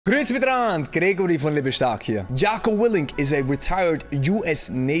Grüezi miteinander, Gregory von Lebe hier. Jocko Willink is a retired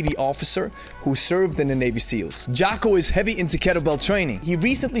US Navy officer who served in the Navy SEALs. Jocko is heavy into kettlebell training. He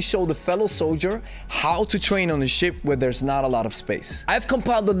recently showed a fellow soldier how to train on a ship where there's not a lot of space. I've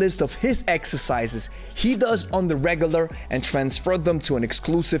compiled a list of his exercises he does on the regular and transferred them to an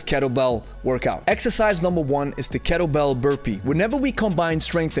exclusive kettlebell workout. Exercise number 1 is the Kettlebell Burpee. Whenever we combine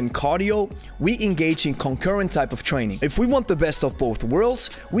strength and cardio, we engage in concurrent type of training. If we want the best of both worlds,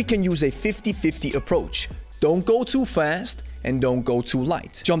 we can use a 50-50 approach. Don't go too fast and don't go too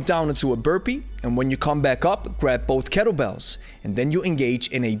light. Jump down into a burpee, and when you come back up, grab both kettlebells, and then you engage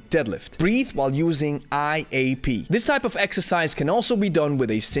in a deadlift. Breathe while using IAP. This type of exercise can also be done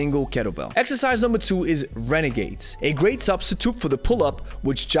with a single kettlebell. Exercise number 2 is Renegades, a great substitute for the pull-up,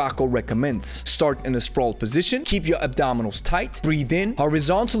 which Jocko recommends. Start in a sprawled position, keep your abdominals tight, breathe in,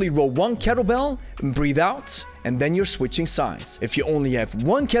 horizontally row one kettlebell, and breathe out, and then you're switching sides. If you only have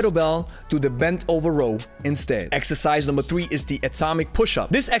one kettlebell, do the bent over row instead. Exercise number 3 is the atomic push-up.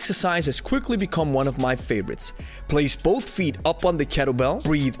 This exercise has quickly become one of my favorites. Place both feet up on the kettlebell,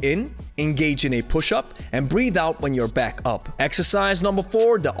 breathe in, engage in a push-up, and breathe out when you're back up. Exercise number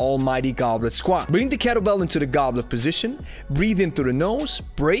 4, the almighty Goblet Squat. Bring the kettlebell into the goblet position, breathe in through the nose,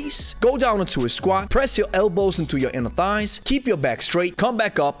 brace, go down into a squat, press your elbows into your inner thighs, keep your back straight, come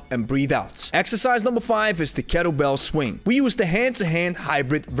back up, and breathe out. Exercise number 5 is the Kettlebell Swing. We use the hand-to-hand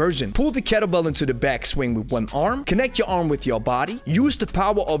hybrid version. Pull the kettlebell into the back swing with one arm, connect your arm with your body, use the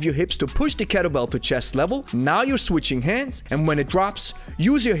power of your hips to push the kettlebell to chest level. Now you're switching hands, and when it drops,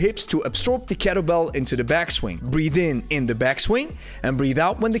 use your hips to absorb the kettlebell into the backswing. Breathe in the backswing, and breathe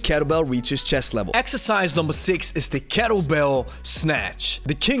out when the kettlebell reaches chest level. Exercise number 6 is the Kettlebell Snatch,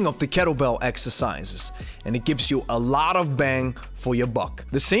 the king of the kettlebell exercises, and it gives you a lot of bang for your buck.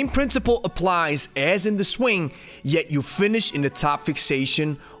 The same principle applies as in the swing, yet you finish in the top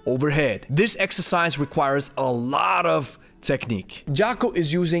fixation overhead. This exercise requires a lot of technique. Jocko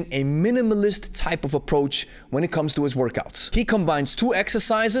is using a minimalist type of approach when it comes to his workouts. He combines 2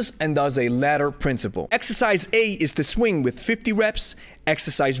 exercises and does a ladder principle. Exercise A is the swing with 50 reps.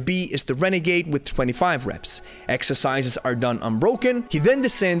 Exercise B is the Renegade with 25 reps. Exercises are done unbroken. He then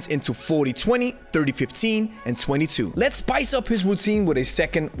descends into 40-20, 30-15, and 22. Let's spice up his routine with a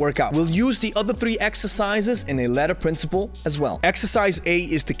second workout. We'll use the other 3 exercises in a ladder principle as well. Exercise A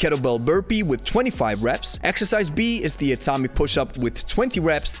is the Kettlebell Burpee with 25 reps. Exercise B is the atomic push-up with 20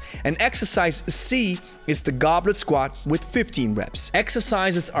 reps. And exercise C is the Goblet Squat with 15 reps.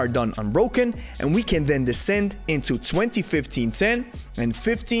 Exercises are done unbroken, and we can then descend into 20-15-10 and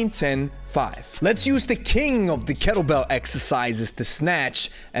 15-10-5. Let's use the king of the kettlebell exercises, the snatch,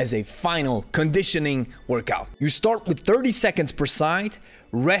 as a final conditioning workout. You start with 30 seconds per side,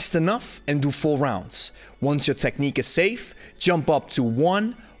 rest enough, and do 4 rounds. Once your technique is safe, jump up to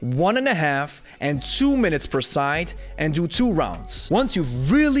 1, 1.5, and 2 minutes per side and do 2 rounds. Once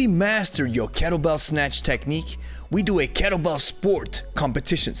you've really mastered your kettlebell snatch technique, we do a kettlebell sport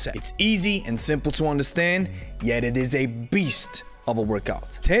competition set. It's easy and simple to understand, yet it is a beast of a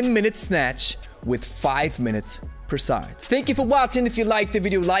workout. 10-minute snatch with 5 minutes per side. Thank you for watching. If you liked the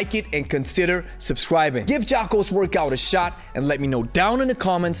video, like it and consider subscribing. Give Jocko's workout a shot and let me know down in the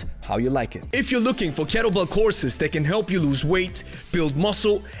comments how you like it. If you're looking for kettlebell courses that can help you lose weight, build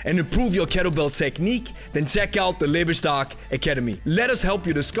muscle, and improve your kettlebell technique, then check out the Lebe Academy. Let us help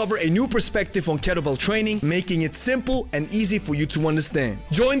you discover a new perspective on kettlebell training, making it simple and easy for you to understand.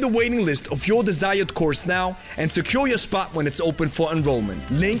 Join the waiting list of your desired course now and secure your spot when it's open for enrollment.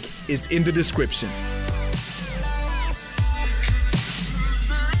 Link is in the description.